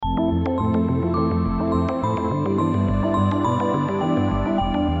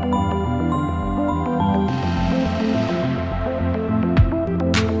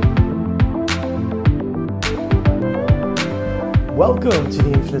Welcome to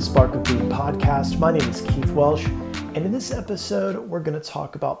the Infinite Spark of Being podcast. My name is Keith Welsh, and in this episode, we're going to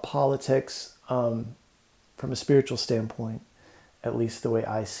talk about politics from a spiritual standpoint, at least the way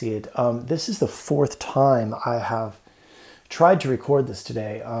I see it. This is the fourth time I have tried to record this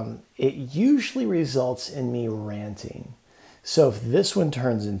today. It usually results in me ranting. So if this one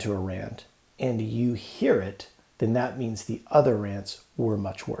turns into a rant and you hear it, then that means the other rants were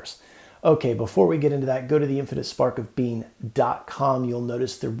much worse. Okay, before we get into that, go to theinfinitesparkofbeing.com. You'll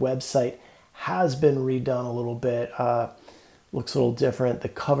notice their website has been redone a little bit. Looks a little different. The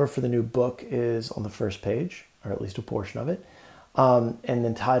cover for the new book is on the first page, or at least a portion of it. And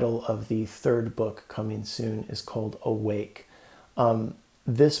the title of the third book coming soon is called Awake.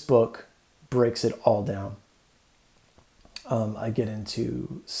 This book breaks it all down. I get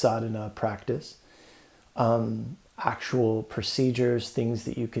into sadhana practice, actual procedures, things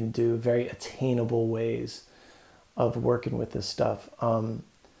that you can do, very attainable ways of working with this stuff.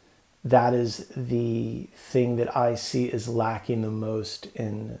 That is the thing that I see is lacking the most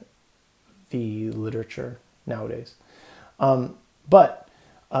in the literature nowadays. But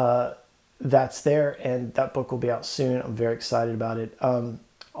that's there, and that book will be out soon. I'm very excited about it.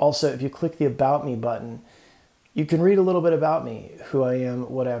 Also, if you click the About Me button, you can read a little bit about me, who I am,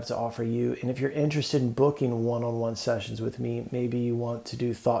 what I have to offer you. And if you're interested in booking one-on-one sessions with me, maybe you want to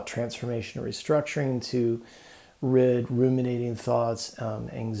do thought transformation or restructuring to rid ruminating thoughts,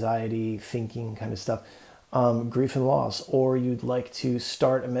 anxiety, thinking kind of stuff, grief and loss, or you'd like to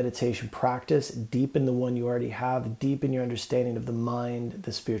start a meditation practice, deepen the one you already have, deepen your understanding of the mind,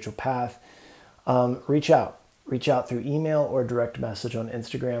 the spiritual path, reach out. Reach out through email or direct message on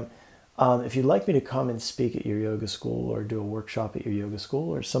Instagram. If you'd like me to come and speak at your yoga school or do a workshop at your yoga school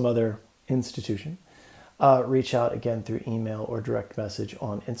or some other institution, reach out again through email or direct message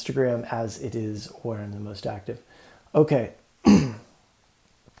on Instagram, as it is where I'm the most active. Okay,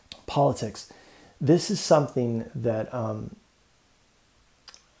 politics. This is something that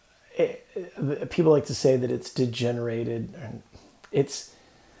people like to say that it's degenerated, and it's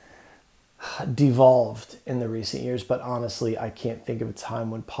devolved in the recent years, but honestly, I can't think of a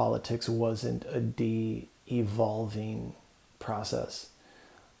time when politics wasn't a de-evolving process.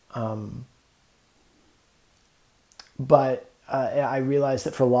 But I realize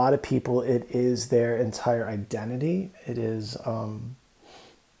that for a lot of people, it is their entire identity. It is a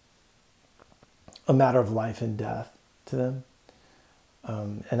matter of life and death to them.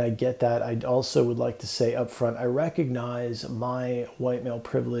 And I get that. I also would like to say up front, I recognize my white male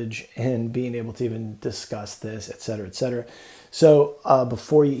privilege in being able to even discuss this, et cetera, et cetera. So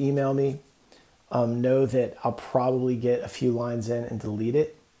before you email me, know that I'll probably get a few lines in and delete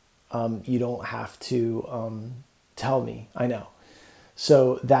it. You don't have to tell me, I know.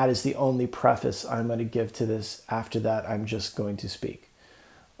 So that is the only preface I'm going to give to this. After that, I'm just going to speak.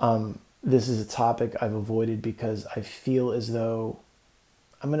 This is a topic I've avoided because I feel as though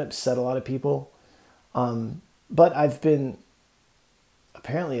I'm going to upset a lot of people. But I've been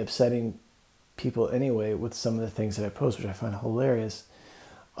apparently upsetting people anyway with some of the things that I post, which I find hilarious.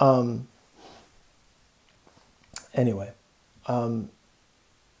 Anyway,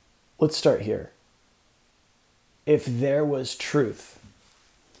 let's start here. If there was truth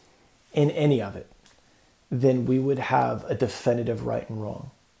in any of it, then we would have a definitive right and wrong,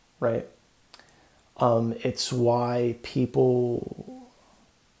 right? It's why people...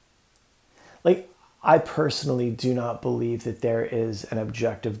 Like, I personally do not believe that there is an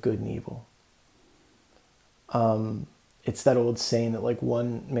objective good and evil. It's that old saying that, like,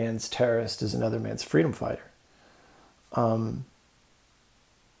 one man's terrorist is another man's freedom fighter.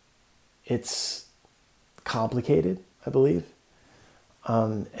 It's complicated, I believe.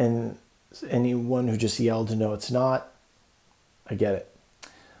 And anyone who just yelled, no, it's not, I get it.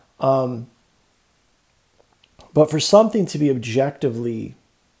 But for something to be objective,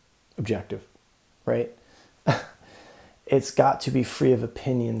 right? It's got to be free of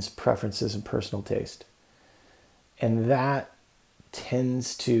opinions, preferences, and personal taste. And that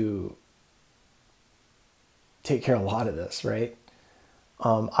tends to take care of a lot of this, right?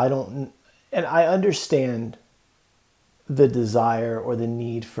 I understand the desire or the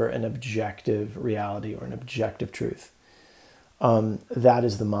need for an objective reality or an objective truth. That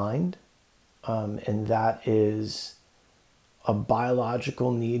is the mind. And that is a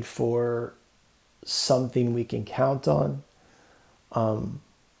biological need for something we can count on,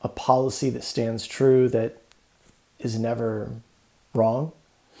 a policy that stands true, that is never wrong.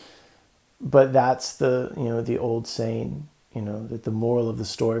 But that's the old saying, that the moral of the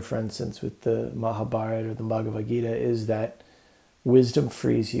story, for instance, with the Mahabharata or the Bhagavad Gita, is that wisdom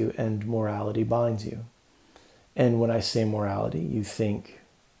frees you and morality binds you. And when I say morality, you think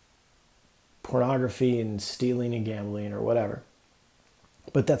pornography and stealing and gambling or whatever.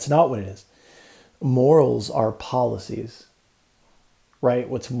 But that's not what it is. Morals are policies, right?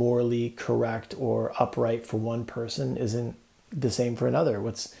 What's morally correct or upright for one person isn't the same for another.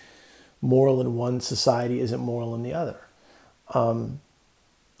 What's moral in one society isn't moral in the other.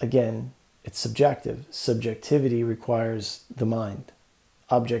 Again, it's subjective. Subjectivity requires the mind.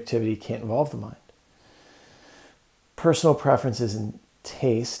 Objectivity can't involve the mind. Personal preferences and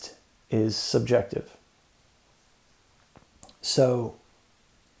taste is subjective. So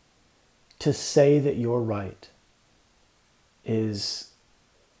to say that you're right is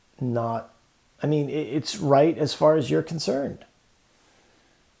not, I mean, it's right as far as you're concerned,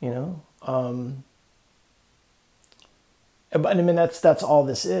 you know? But I mean, that's all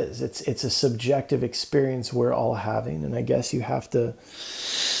this is. It's a subjective experience we're all having. And I guess you have to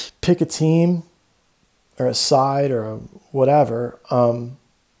pick a team or a side or whatever.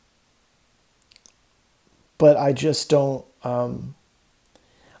 But I just don't,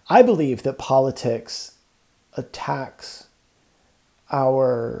 I believe that politics attacks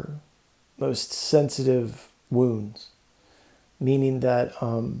our most sensitive wounds, meaning that,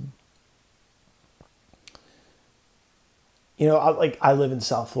 you know, I live in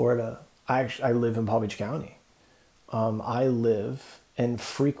South Florida. I live in Palm Beach County. I live and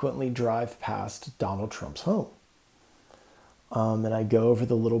frequently drive past Donald Trump's home. And I go over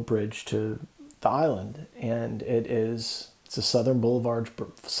the little bridge to the island, and it's a Southern Boulevard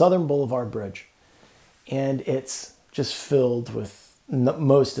Bridge. And it's just filled with,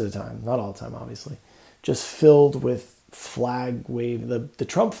 most of the time, not all the time, obviously, just filled with flag wave, the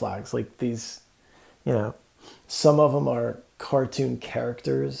Trump flags, like these, you know, some of them are cartoon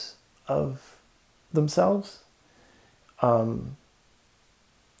characters of themselves. I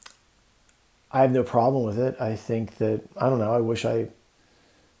have no problem with it. I think that, I don't know, I wish I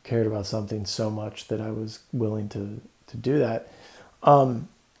cared about something so much that I was willing to do that.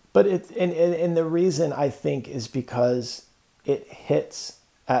 But and the reason I think is because it hits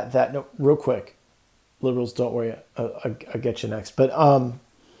at that, no, real quick, liberals, don't worry, I'll get you next. But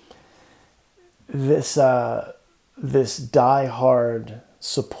this die-hard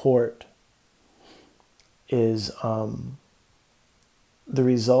support is the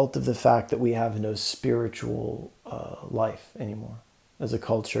result of the fact that we have no spiritual life anymore. As a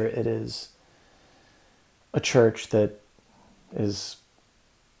culture, it is a church that is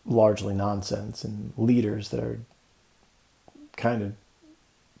largely nonsense and leaders that are kind of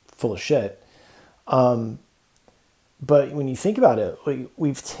full of shit. But when you think about it,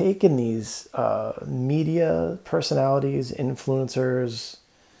 we've taken these media personalities, influencers,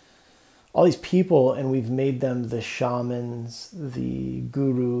 all these people, and we've made them the shamans, the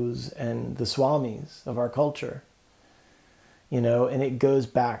gurus, and the swamis of our culture. You know, and it goes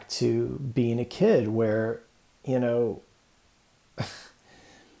back to being a kid where, you know,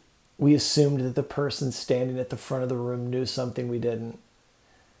 we assumed that the person standing at the front of the room knew something we didn't.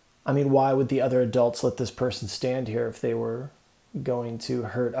 I mean, why would the other adults let this person stand here if they were going to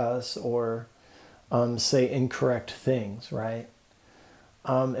hurt us or say incorrect things, right?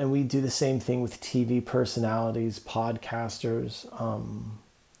 And we do the same thing with TV personalities, podcasters,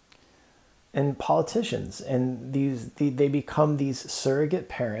 and politicians. And they become these surrogate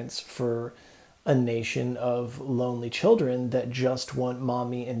parents for a nation of lonely children that just want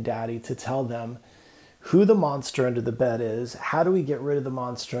mommy and daddy to tell them who the monster under the bed is, how do we get rid of the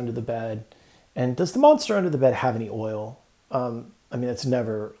monster under the bed, and does the monster under the bed have any oil? I mean, it's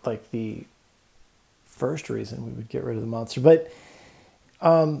never like the first reason we would get rid of the monster, but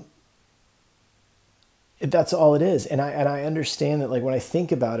that's all it is. And I understand that, like, when I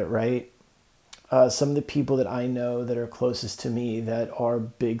think about it, right, some of the people that I know that are closest to me that are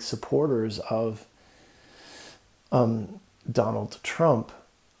big supporters of Donald Trump,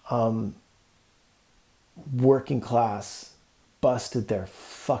 working class, busted their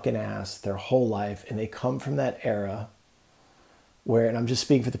fucking ass their whole life, and they come from that era where, and I'm just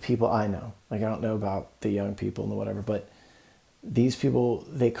speaking for the people I know, like I don't know about the young people and the whatever, but these people,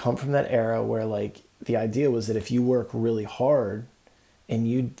 they come from that era where, like, the idea was that if you work really hard and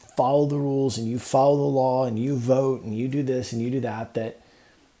you follow the rules and you follow the law and you vote and you do this and you do that, that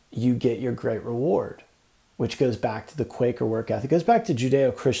you get your great reward, which goes back to the Quaker work ethic. It goes back to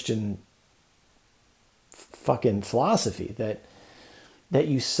Judeo-Christian fucking philosophy that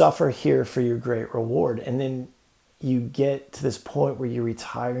you suffer here for your great reward. And then you get to this point where you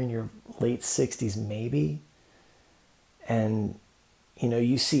retire in your late 60s, maybe. And, you know,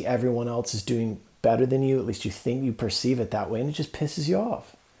 you see everyone else is doing better than you. At least you think, you perceive it that way. And it just pisses you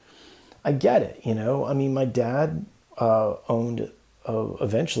off. I get it, you know. I mean, my dad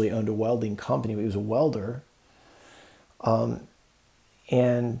eventually owned a welding company. He was a welder,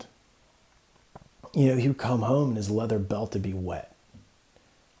 and you know, he would come home and his leather belt would be wet.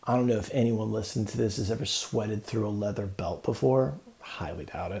 I don't know if anyone listening to this has ever sweated through a leather belt before. Highly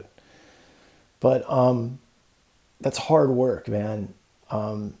doubt it. But that's hard work, man.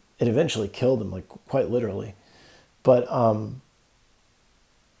 It eventually killed him, like quite literally. But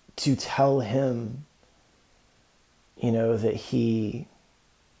to tell him, you know, that he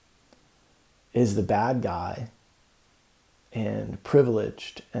is the bad guy and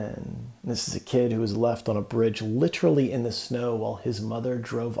privileged, and this is a kid who was left on a bridge literally in the snow while his mother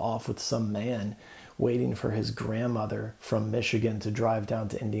drove off with some man waiting for his grandmother from Michigan to drive down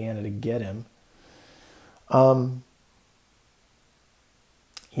to Indiana to get him. You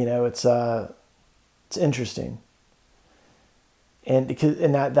know, it's interesting. And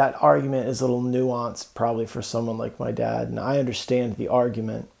that argument is a little nuanced probably for someone like my dad, and I understand the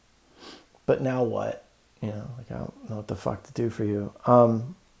argument, but now what? You know, like, I don't know what the fuck to do for you.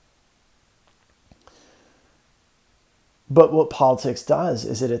 But what politics does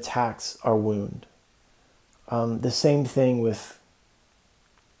is it attacks our wound. The same thing with,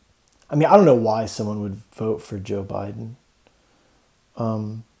 I mean, I don't know why someone would vote for Joe Biden.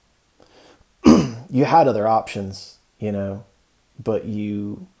 You had other options, you know, but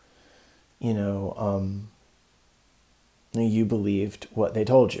you believed what they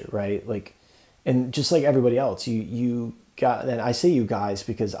told you, right? Like, and just like everybody else, you got, and I say you guys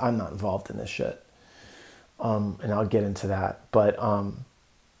because I'm not involved in this shit. And I'll get into that. But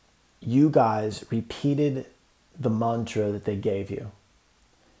you guys repeated the mantra that they gave you.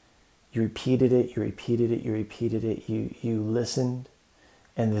 You repeated it, you repeated it, you repeated it. You listened,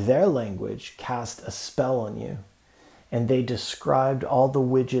 and their language cast a spell on you. And they described all the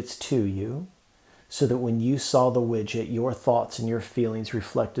widgets to you, so that when you saw the widget, your thoughts and your feelings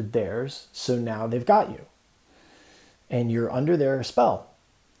reflected theirs. So now they've got you. And you're under their spell.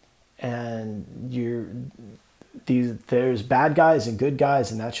 And there's bad guys and good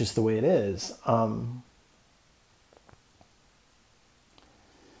guys, and that's just the way it is.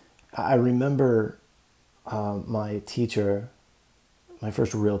 I remember my teacher, my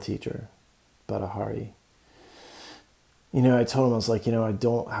first real teacher, Badahari. You know, I told him, I was like, you know, I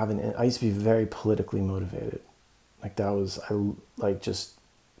don't have I used to be very politically motivated. Like I was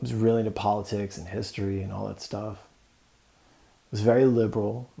really into politics and history and all that stuff. I was very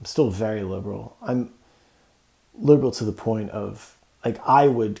liberal. I'm still very liberal. I'm liberal to the point of, like, I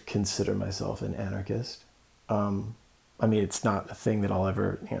would consider myself an anarchist. I mean, it's not a thing that I'll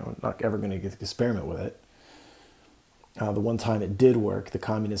ever, you know, not ever going to experiment with it. The one time it did work, the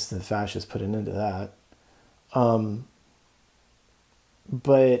communists and the fascists put an end to that.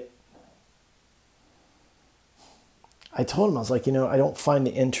 But I told him, I was like, you know, I don't find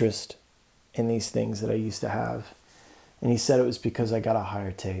the interest in these things that I used to have. And he said it was because I got a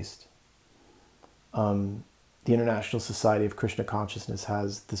higher taste. The International Society of Krishna Consciousness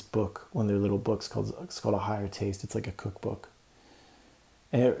has this book, one of their little books it's called A Higher Taste. It's like a cookbook.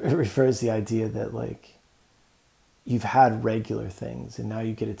 And it refers to the idea that, like, you've had regular things and now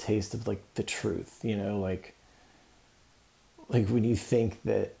you get a taste of, like, the truth, you know, like when you think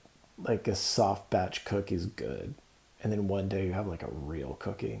that, like, a soft batch cookie is good, and then one day you have, like, a real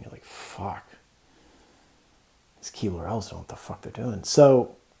cookie and you're like, fuck, these Keebler Elves don't know what the fuck they're doing.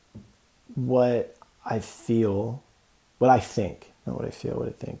 So what I think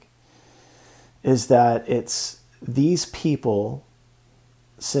is that it's these people,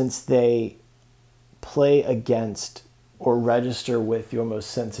 since they play against or register with your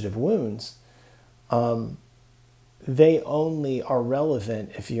most sensitive wounds, they only are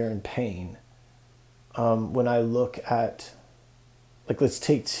relevant if you're in pain. When I look at, like, let's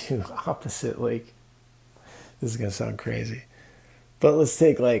take two opposite, like, this is going to sound crazy, but let's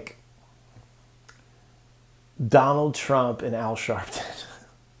take, like, Donald Trump and Al Sharpton,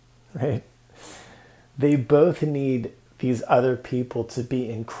 right? They both need these other people to be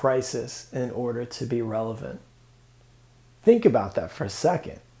in crisis in order to be relevant. Think about that for a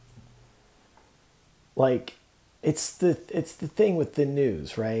second. Like, it's the thing with the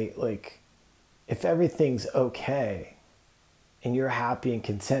news, right? Like, if everything's okay and you're happy and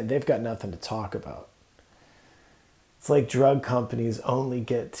content, they've got nothing to talk about. It's like drug companies only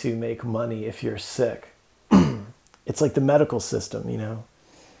get to make money if you're sick. It's like the medical system, you know?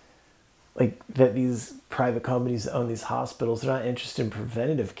 Like, that these private companies that own these hospitals, they're not interested in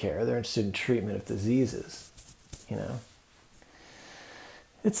preventative care. They're interested in treatment of diseases, you know?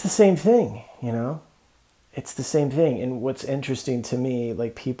 It's the same thing, you know? it's the same thing. And what's interesting to me,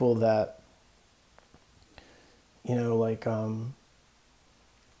 like people that, like, man,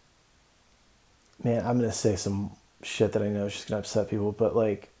 I'm going to say some shit that I know is just going to upset people, but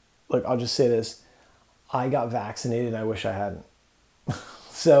like, look, I'll just say this. I got vaccinated and I wish I hadn't.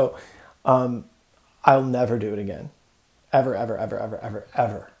 So, I'll never do it again. Ever, ever, ever, ever, ever,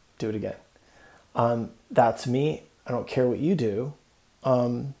 ever do it again. That's me. I don't care what you do.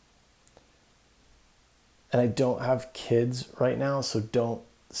 And I don't have kids right now, so don't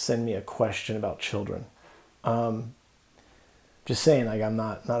send me a question about children. Just saying, like, I'm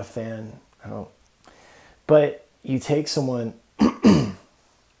not a fan. I don't. But you take someone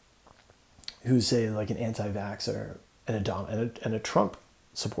who's, say, like an anti-vaxxer and a Trump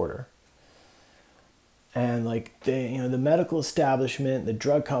supporter, and like the medical establishment, the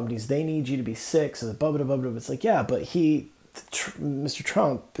drug companies, they need you to be sick, so the blah blah blah blah. It's like, yeah, but Mr.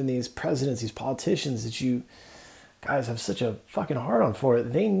 Trump and these presidents, these politicians that you guys have such a fucking hard on for,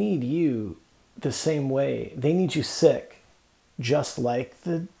 they need you the same way. They need you sick, just like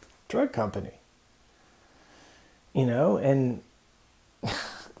the drug company. And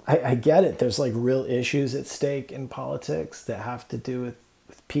I get it. There's like real issues at stake in politics that have to do with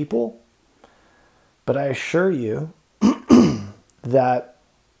people. But I assure you that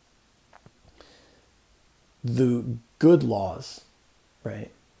the good laws, right?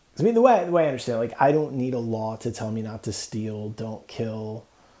 I mean, the way I understand, like, I don't need a law to tell me not to steal, don't kill,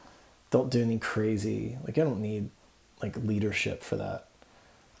 don't do anything crazy. Like, I don't need like leadership for that.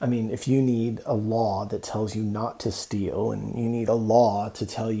 I mean, if you need a law that tells you not to steal, and you need a law to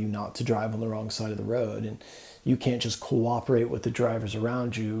tell you not to drive on the wrong side of the road, and you can't just cooperate with the drivers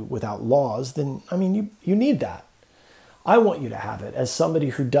around you without laws, then, I mean, you need that. I want you to have it. As somebody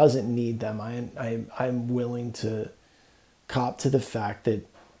who doesn't need them, I'm willing to cop to the fact that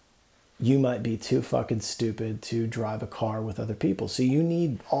you might be too fucking stupid to drive a car with other people. So you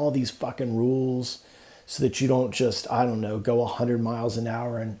need all these fucking rules so that you don't just, I don't know, go 100 miles an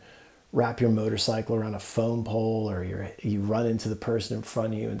hour and wrap your motorcycle around a phone pole, or you run into the person in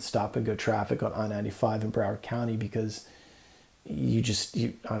front of you and stop and go traffic on I-95 in Broward County because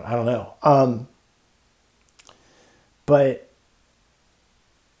I don't know. But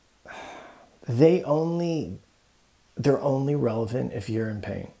they're only relevant if you're in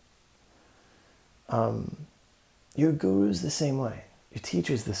pain. Your guru's the same way. Your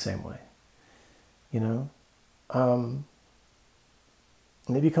teacher's the same way.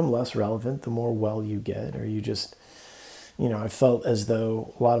 They become less relevant the more well you get, or you just, I felt as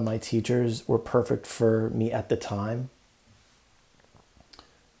though a lot of my teachers were perfect for me at the time.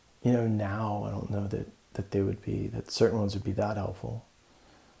 Now I don't know that they would be, that certain ones would be that helpful.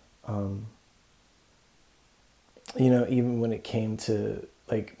 Even when it came to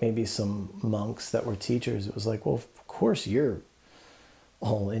like maybe some monks that were teachers, it was like, well, of course you're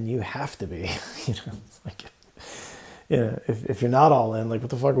all in, you have to be. It's like, if you're not all in, like, what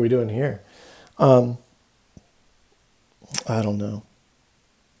the fuck are we doing here? I don't know.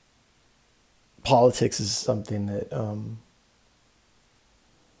 Politics is something that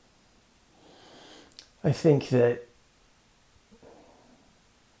I think that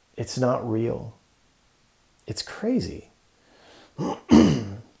it's not real. It's crazy.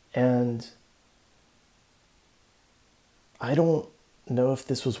 And I don't know if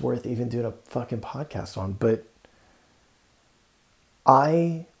this was worth even doing a fucking podcast on, but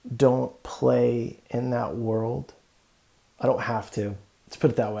I don't play in that world. I don't have to. Let's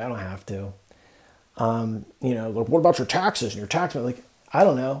put it that way. I don't have to. Like, what about your taxes and your tax? Like, I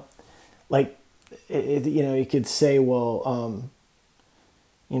don't know. Like, you could say, well,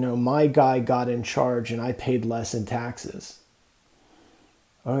 my guy got in charge and I paid less in taxes.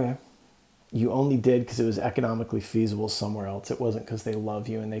 Okay. You only did because it was economically feasible somewhere else. It wasn't because they love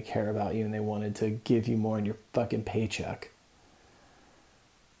you and they care about you and they wanted to give you more in your fucking paycheck.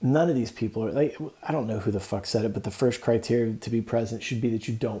 None of these people are like, I don't know who the fuck said it, but the first criteria to be president should be that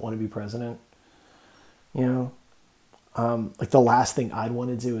you don't want to be president. Like, the last thing I'd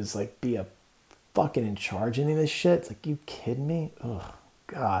want to do is like be a fucking in charge of any of this shit. It's like, you kidding me? Oh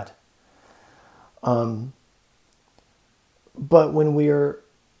God. But when we're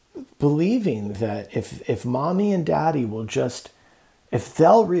believing that if mommy and daddy will just, if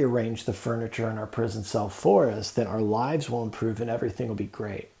they'll rearrange the furniture in our prison cell for us, then our lives will improve and everything will be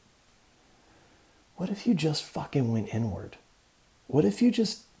great. What if you just fucking went inward? What if you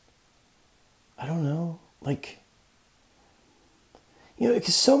just, I don't know, like,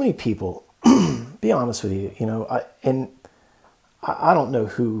 because so many people, be honest with you, I don't know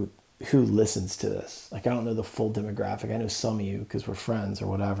who listens to this. Like, I don't know the full demographic. I know some of you because we're friends or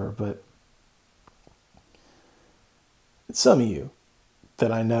whatever, but Some of you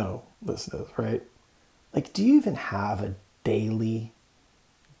that I know listen to this, right? Like, do you even have a daily,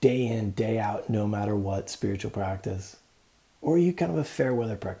 day in, day out, no matter what spiritual practice? Or are you kind of a fair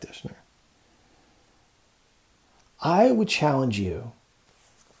weather practitioner? I would challenge you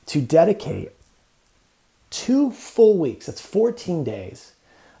to dedicate 2 full weeks, that's 14 days,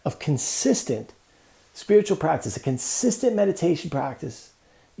 of consistent spiritual practice, a consistent meditation practice.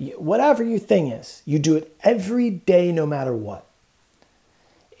 Whatever your thing is, you do it every day, no matter what.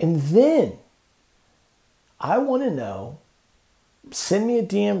 And then I want to know, send me a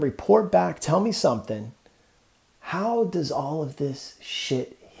DM, report back, tell me something. How does all of this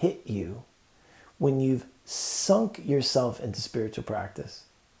shit hit you when you've sunk yourself into spiritual practice?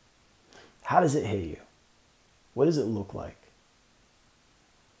 How does it hit you? What does it look like?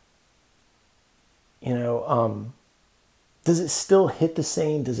 Does it still hit the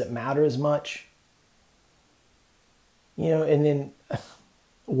same? Does it matter as much? And then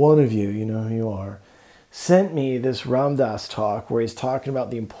one of you, you know who you are, sent me this Ram Dass talk where he's talking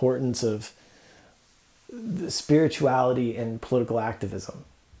about the importance of the spirituality and political activism.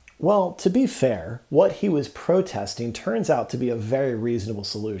 Well, to be fair, what he was protesting turns out to be a very reasonable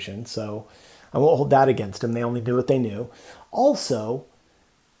solution, so I won't hold that against him. They only knew what they knew. Also,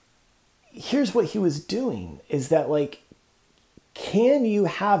 here's what he was doing, is that, like, can you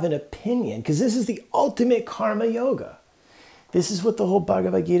have an opinion? Because this is the ultimate karma yoga. This is what the whole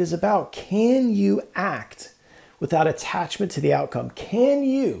Bhagavad Gita is about. Can you act without attachment to the outcome? Can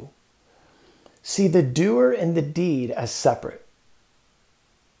you see the doer and the deed as separate?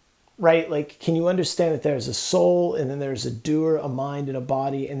 Right? Like, can you understand that there's a soul, and then there's a doer, a mind, and a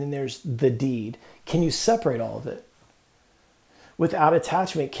body, and then there's the deed? Can you separate all of it? Without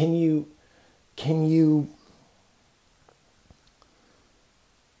attachment, can you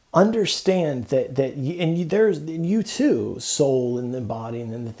understand that there's you too, soul and the body,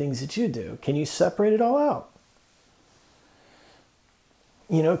 and then the things that you do? Can you separate it all out?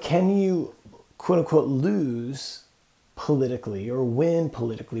 Can you, quote unquote, lose politically or win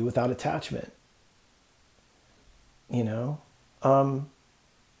politically without attachment? To me,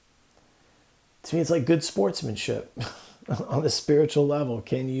 it's like good sportsmanship on the spiritual level.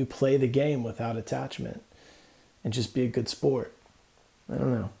 Can you play the game without attachment and just be a good sport? I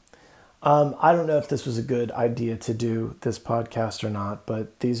don't know. I don't know if this was a good idea to do this podcast or not,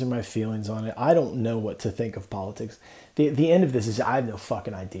 but these are my feelings on it. I don't know what to think of politics. The end of this is I have no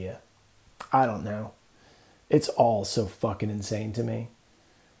fucking idea. I don't know. It's all so fucking insane to me.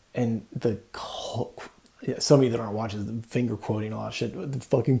 And some of you that aren't watching, the finger quoting a lot of shit, the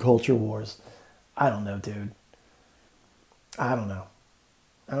fucking culture wars. I don't know, dude. I don't know.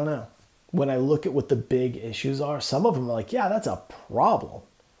 When I look at what the big issues are, some of them are like, yeah, that's a problem.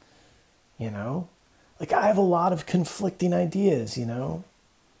 Like, I have a lot of conflicting ideas,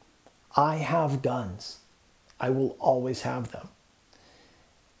 I have guns. I will always have them.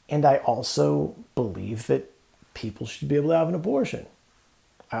 And I also believe that people should be able to have an abortion.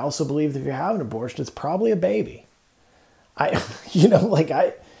 I also believe that if you're having an abortion, it's probably a baby. There's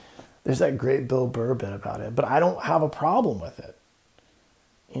that great Bill Burr bit about it, but I don't have a problem with it.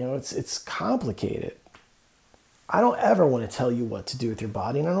 It's complicated. I don't ever want to tell you what to do with your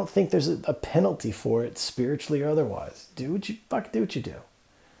body, and I don't think there's a penalty for it, spiritually or otherwise. Do what you do.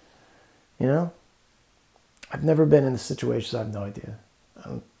 I've never been in the situation, so I have no idea. I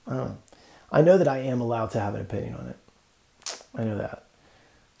don't know. I know that I am allowed to have an opinion on it. I know that.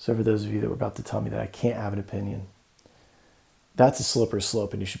 So for those of you that were about to tell me that I can't have an opinion, that's a slippery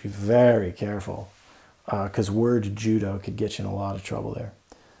slope, and you should be very careful, because word judo could get you in a lot of trouble there.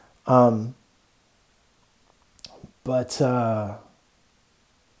 But I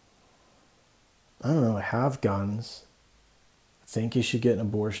don't know. I have guns. I think you should get an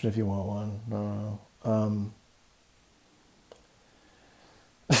abortion if you want one. I don't know.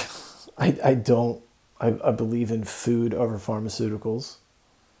 I don't. I believe in food over pharmaceuticals.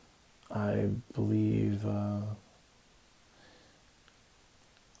 I believe.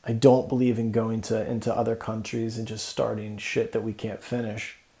 I don't believe in going into other countries and just starting shit that we can't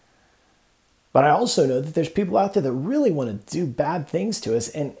finish. But I also know that there's people out there that really want to do bad things to us.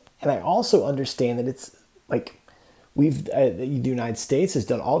 And I also understand that it's like the United States has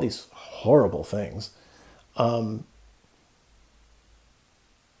done all these horrible things. And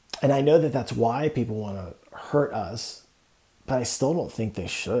I know that that's why people want to hurt us, but I still don't think they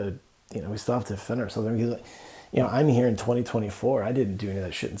should. We still have to defend ourselves. Because, I'm here in 2024. I didn't do any of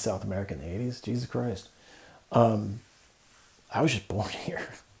that shit in South America in the 80s. Jesus Christ. I was just born here.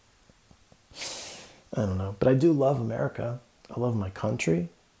 I don't know. But I do love America. I love my country.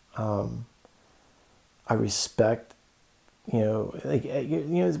 I respect I'll tell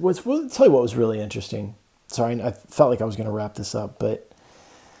you what was really interesting. Sorry, I felt like I was going to wrap this up, but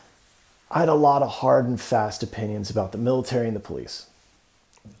I had a lot of hard and fast opinions about the military and the police.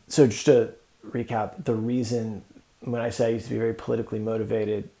 So just to recap, the reason when I say I used to be very politically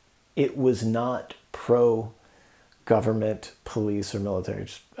motivated, it was not pro-government, police, or military,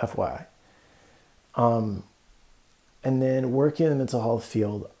 just FYI. And then working in the mental health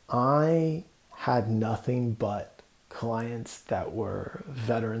field, I had nothing but clients that were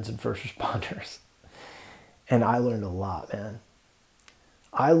veterans and first responders. And I learned a lot, man.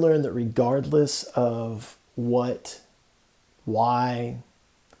 I learned that regardless of what, why,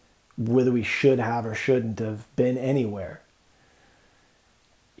 whether we should have or shouldn't have been anywhere,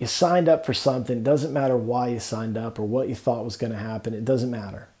 you signed up for something. It doesn't matter why you signed up or what you thought was going to happen. It doesn't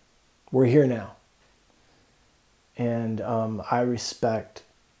matter. We're here now. And I respect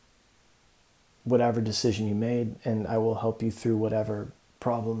whatever decision you made, and I will help you through whatever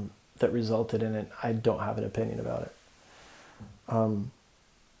problem that resulted in it. I don't have an opinion about it.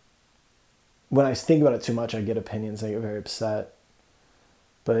 When I think about it too much, I get opinions. I get very upset.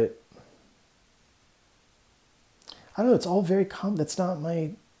 But I don't know. It's all very common. That's not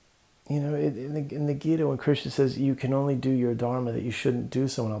my, in the Gita, when Krishna says you can only do your dharma, that you shouldn't do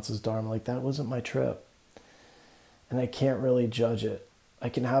someone else's dharma. Like, that wasn't my trip. And I can't really judge it. I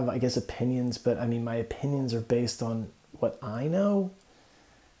can have, I guess, opinions, but I mean, my opinions are based on what I know.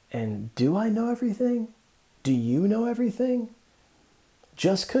 And do I know everything? Do you know everything?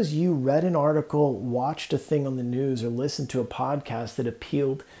 Just because you read an article, watched a thing on the news, or listened to a podcast that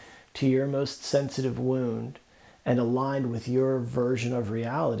appealed to your most sensitive wound and aligned with your version of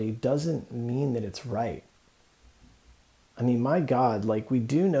reality doesn't mean that it's right. I mean, my God, like, we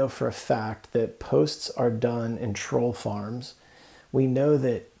do know for a fact that posts are done in troll farms. We know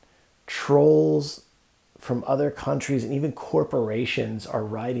that trolls from other countries and even corporations are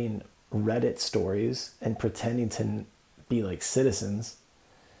writing Reddit stories and pretending to be like citizens.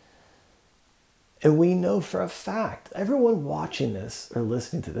 And we know for a fact, everyone watching this or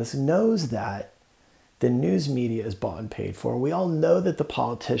listening to this knows that the news media is bought and paid for. We all know that the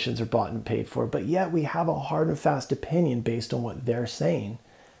politicians are bought and paid for, but yet we have a hard and fast opinion based on what they're saying.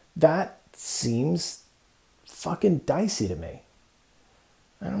 That seems fucking dicey to me.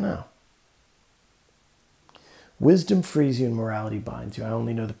 I don't know. Wisdom frees you and morality binds you. I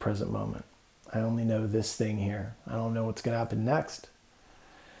only know the present moment. I only know this thing here. I don't know what's going to happen next.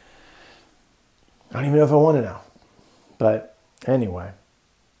 I don't even know if I want to know. But anyway,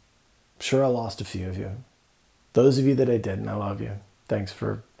 sure, I lost a few of you. Those of you that I didn't, I love you. Thanks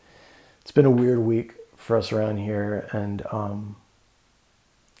for, it's been a weird week for us around here. And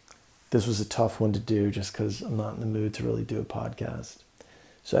this was a tough one to do just because I'm not in the mood to really do a podcast.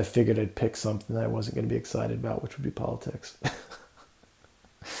 So I figured I'd pick something that I wasn't going to be excited about, which would be politics.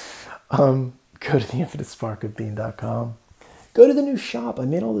 Go to theinfinitesparkofbeing.com. Go to the new shop. I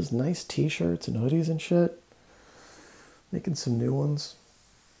made all those nice t-shirts and hoodies and shit. Making some new ones.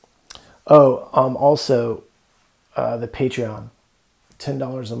 Oh, also, the Patreon.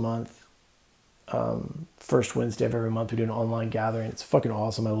 $10 a month. First Wednesday of every month, we do an online gathering. It's fucking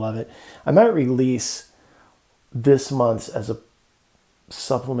awesome. I love it. I might release this month's as a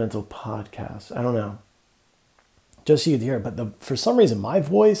supplemental podcast. I don't know. Just so you'd hear it. But for some reason, my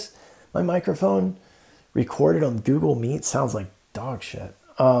voice, my microphone, recorded on Google Meet sounds like dog shit.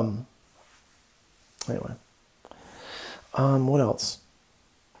 Anyway. What else?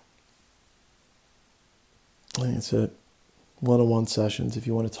 I think that's it. One-on-one sessions. If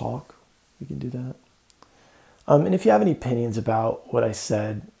you want to talk, we can do that. And if you have any opinions about what I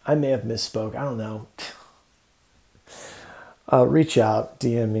said, I may have misspoke. I don't know. Reach out,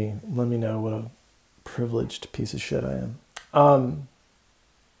 DM me. Let me know what a privileged piece of shit I am.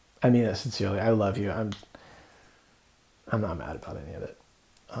 I mean that sincerely. I love you. I'm not mad about any of it.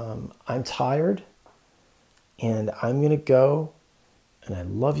 I'm tired, and I'm gonna go. And I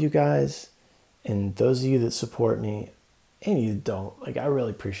love you guys, and those of you that support me, and you don't. Like, I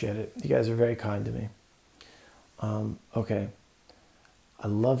really appreciate it. You guys are very kind to me. Okay. I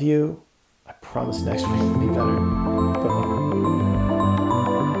love you. I promise next week will be better. Bye-bye.